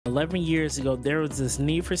11 years ago, there was this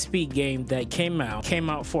Need for Speed game that came out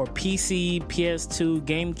for PC, PS2,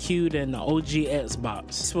 GameCube, and the OG Xbox.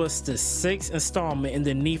 This was the 6th installment in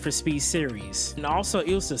the Need for Speed series. And also,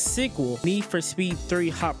 it was a sequel, Need for Speed 3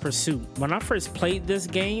 Hot Pursuit. When I first played this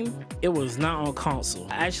game, it was not on console.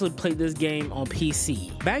 I actually played this game on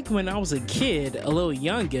PC. Back when I was a kid, a little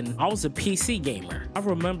youngin', I was a PC gamer. I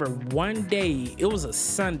remember one day, it was a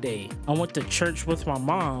Sunday, I went to church with my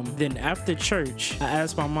mom. Then after church, I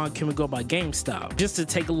asked my mom, can we go by GameStop just to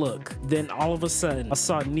take a look? Then all of a sudden I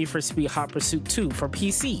saw Need for Speed Hot Pursuit 2 for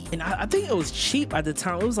PC, and I think it was cheap at the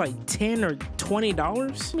time. It was like $10 or $20.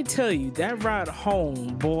 Let me tell you, that ride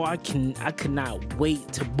home, boy, I could not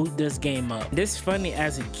wait to boot this game up. This funny,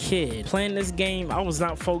 as a kid playing this game, I was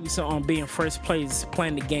not focusing on being first place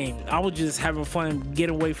playing the game. I was just having fun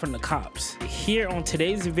getting away from the cops. Here on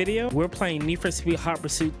today's video, we're playing Need for Speed Hot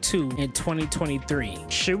Pursuit 2 in 2023.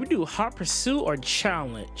 Should we do Hot Pursuit or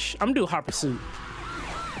Challenge? I'm gonna do Hot Pursuit.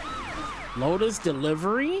 Lotus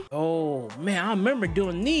Delivery. Oh man, I remember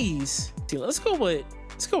doing these. See, let's go with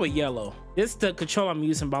yellow. This is the control I'm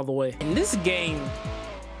using, by the way. In this game,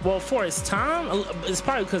 well, for its time, it's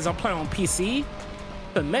probably because I'm playing on PC.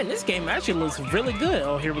 But man, this game actually looks really good.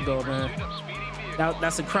 Oh, here we go, man.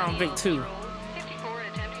 That's a Crown Vic too.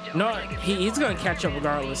 No, he's gonna catch up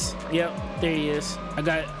regardless. Yep, there he is. I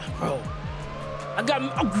got, bro.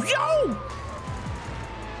 Yo!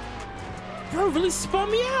 Bro, really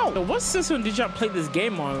spun me out. So what system did y'all play this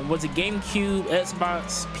game on? Was it GameCube,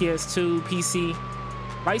 Xbox, PS2, PC?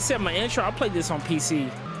 Like I said in my intro, I played this on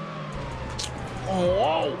PC.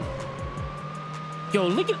 Oh, yo,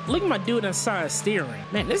 look at my dude inside steering.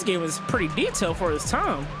 Man, this game is pretty detailed for its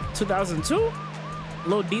time. 2002?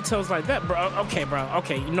 Little details like that, bro. Okay, bro.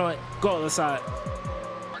 Okay, you know what? Go other side.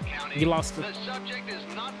 You lost it. The subject is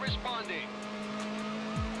not responding.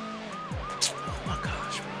 Oh my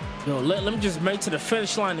gosh, bro. Yo, let me just make it to the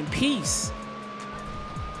finish line in peace.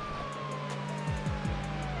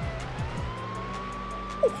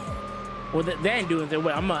 Well, they ain't doing that.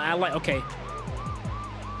 Wait, I like, okay.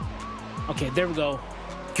 Okay, there we go.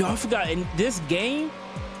 Yo, I forgot, in this game,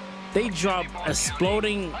 they drop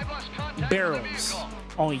exploding barrels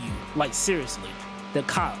on you. Like, seriously. The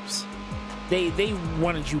cops. They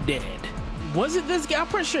wanted you dead. Was it this game? I'm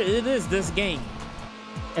pretty sure it is this game.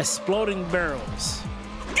 Exploding barrels.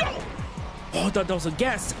 Yo! Oh, I thought that was a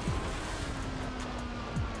gas.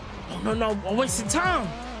 Oh, no, I'm wasting time.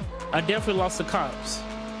 I definitely lost the cops.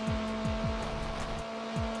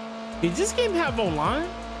 Did this game have online?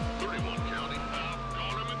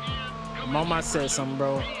 Mama said something,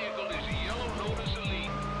 bro.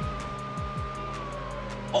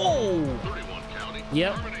 Oh!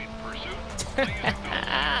 Yep.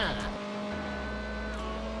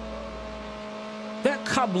 That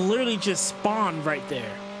cop literally just spawned right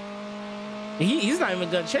there. He's not even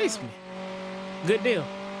gonna chase me. Good deal.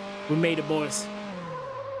 We made it, boys.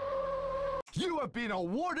 You have been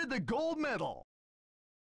awarded the gold medal.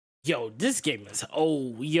 Yo, this game is,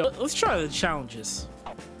 oh, yo. Let's try the challenges.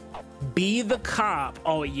 Be the cop.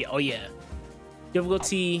 Oh yeah.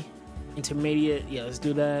 Difficulty, intermediate. Yeah, let's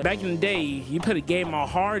do that. Back in the day, you put a game on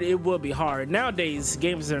hard, it would be hard. Nowadays,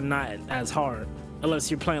 games are not as hard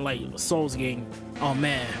unless you're playing like a Souls game. Oh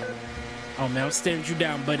man, I'm staring you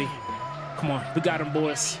down, buddy. Come on, we got him,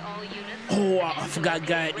 boys. Oh, I forgot, I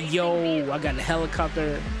got a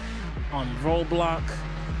helicopter on roadblock,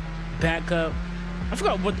 backup. I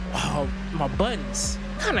forgot what, oh, my buttons.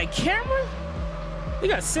 What kind of camera? We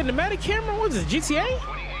got cinematic camera? What is this, GTA?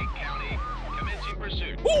 28 County, commencing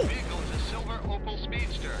pursuit. Ooh. Vehicle is a silver Opel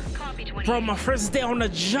Speedster. Copy 28. Bro, my first day on the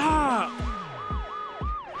job.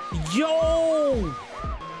 Yo!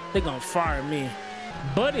 They gonna fire me.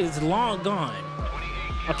 Buddy's long gone.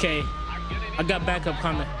 Okay, I got backup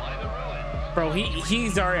coming. Bro,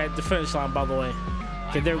 he's already at the finish line, by the way.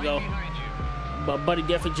 Okay, there we go. But Buddy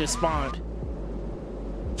definitely just spawned.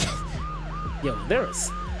 Yo, there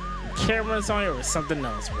is cameras on here or something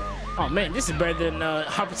else, bro. Oh man, this is better than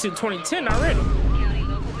Hot Pursuit 2010 already.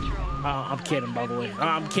 I'm kidding, by the way.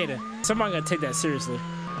 I'm kidding. Somebody gonna take that seriously.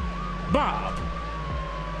 Bob.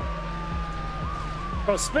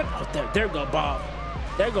 Bro, spin. Oh, there we go, Bob.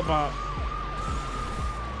 There you go, Bob.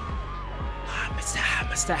 I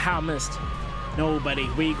missed that. How I missed. No, buddy.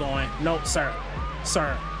 Where you going? No, sir.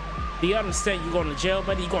 Sir. Do you understand you going to jail,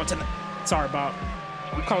 buddy? You going to the... Sorry, Bob.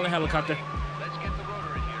 I'm calling a helicopter.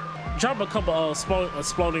 Drop a couple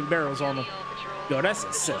exploding barrels on them. Yo, that's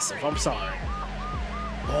excessive. I'm sorry.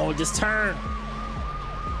 Oh, just turn.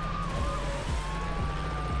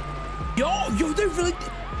 Yo, they really...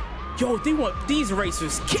 Yo, they want these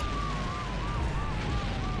racers kick.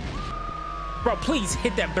 Bro, please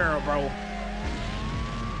hit that barrel, bro.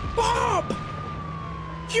 Bob!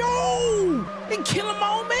 Yo! They killing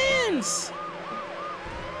my old mans!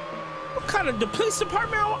 What kind of the police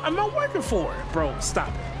department am I working for? Bro, stop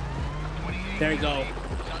it. There you go.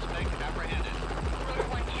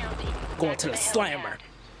 Going to the slammer.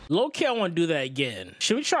 Low-key, I want to do that again.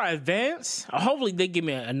 Should we try advance? Hopefully they give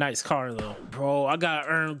me a nice car though. Bro, I gotta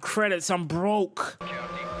earn credits. I'm broke.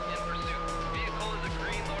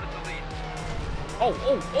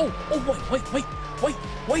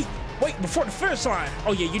 Wait, before the finish line.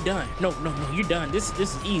 Oh yeah, you're done. No, you're done. This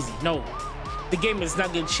is easy. No, the game is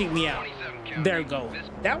not gonna cheat me out. There you go.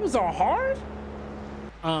 That was all hard?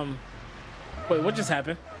 Wait, what just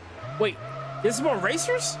happened? Wait, there's more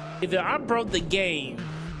racers? Either I broke the game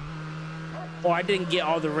or I didn't get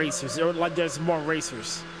all the racers, or like there's more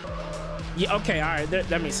racers. Yeah, okay, all right,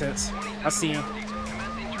 that makes sense. I see him.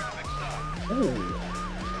 Ooh.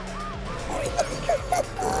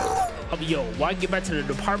 Yo, why I get back to the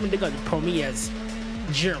department? They got to pro me as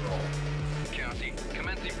general.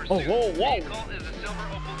 Oh, whoa.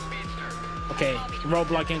 Okay,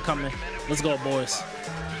 roadblock incoming. Let's go, boys.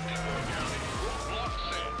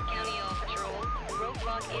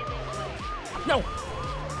 No.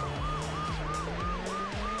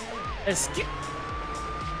 Escape.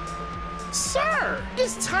 Sir,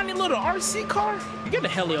 this tiny little RC car? You get the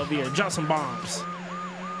heli over here. Drop some bombs.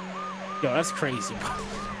 Yo, that's crazy.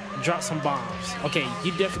 Drop some bombs. Okay,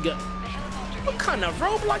 you definitely got. What kind of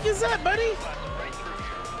roadblock is that, buddy?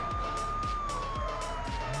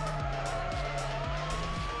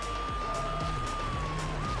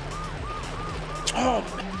 Oh,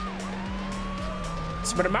 man.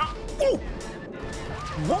 Spread him out. Ooh.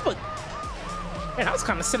 What was? Man, I was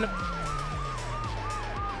kind of sending.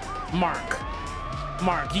 Mark,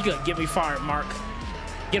 you gonna get me fired, Mark.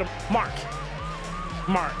 Get him, Mark.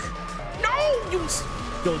 No, you.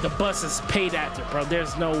 Yo, the bus is paid actor, bro.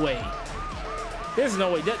 There's no way.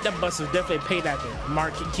 That bus is definitely a paid actor.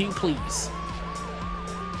 Mark, can you please?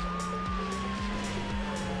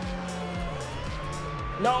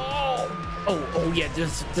 No. Oh yeah.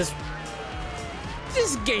 This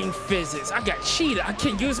game physics. I got cheated. I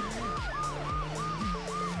can't use.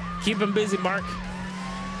 Keep him busy, Mark.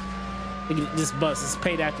 This bus is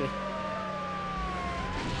paid actor.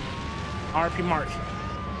 RP Mark.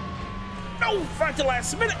 No, right the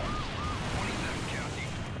last minute. 27 County.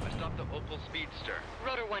 I stopped the Opel Speedster.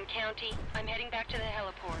 Rotor 1 County. I'm heading back to the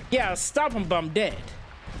heliport. Yeah, stop him, but I'm dead.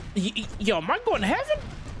 Yo, am I going to heaven?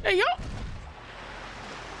 Hey, yo.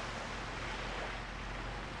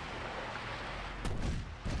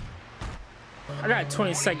 I got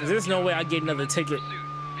 20 seconds. There's no way I get another ticket.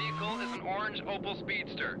 Vehicle is an orange Opel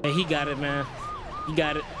Speedster. Hey, he got it, man. He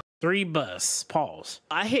got it. 3 bus. Pause.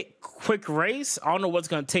 I hit quick race. I don't know what's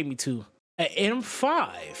gonna take me to. An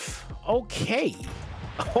M5. Okay.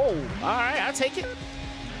 Oh, all right. I take it.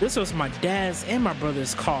 This was my dad's and my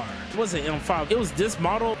brother's car. It wasn't M5. It was this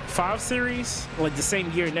model 5 series, like the same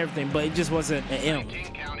year and everything, but it just wasn't an M.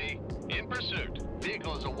 19 County. In pursuit.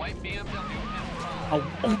 Vehicle is a white BMW M5. Oh,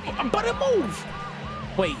 I'm about to move.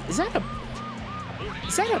 Wait, is that a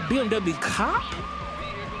BMW cop?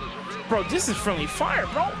 Bro, this is friendly fire,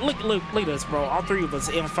 bro. Look at us, bro. All 3 of us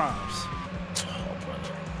M5s. Oh,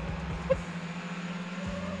 brother.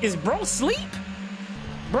 Is bro asleep?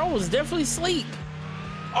 Bro was definitely asleep.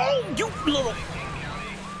 Oh, you little.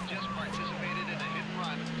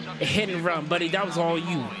 A hit and run, buddy. That was all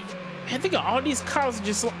you. I think all these cars are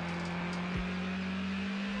just.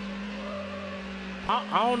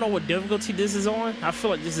 I don't know what difficulty this is on. I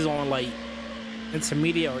feel like this is on like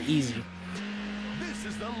intermediate or easy. This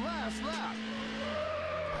is the last lap.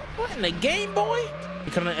 What in the Game Boy?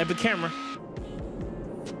 You come on epic camera.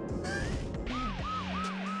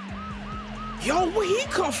 Yo, where he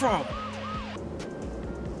come from?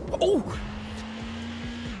 Oh.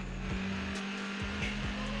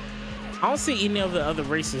 I don't see any of the other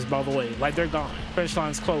races, by the way. Like, they're gone. Finish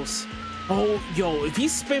line's close. Oh, yo, if he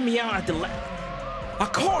spin me out at the lap. I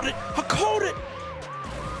called it.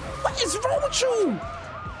 What is wrong with you?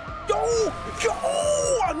 Yo,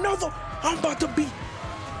 another. I'm about to be.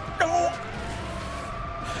 No.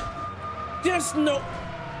 There's no.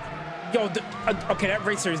 Yo, okay, that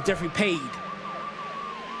racer is definitely paid.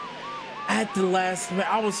 At the last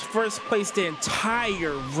minute, I was first place the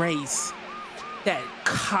entire race. That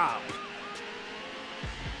cop.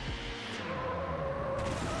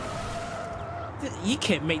 You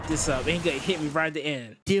can't make this up. Ain't gonna hit me right at the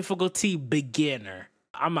end. Difficulty beginner.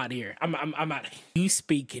 I'm out of here. I'm out. You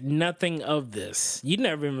speak nothing of this. You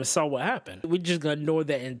never even saw what happened. We're just gonna ignore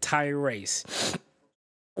that entire race.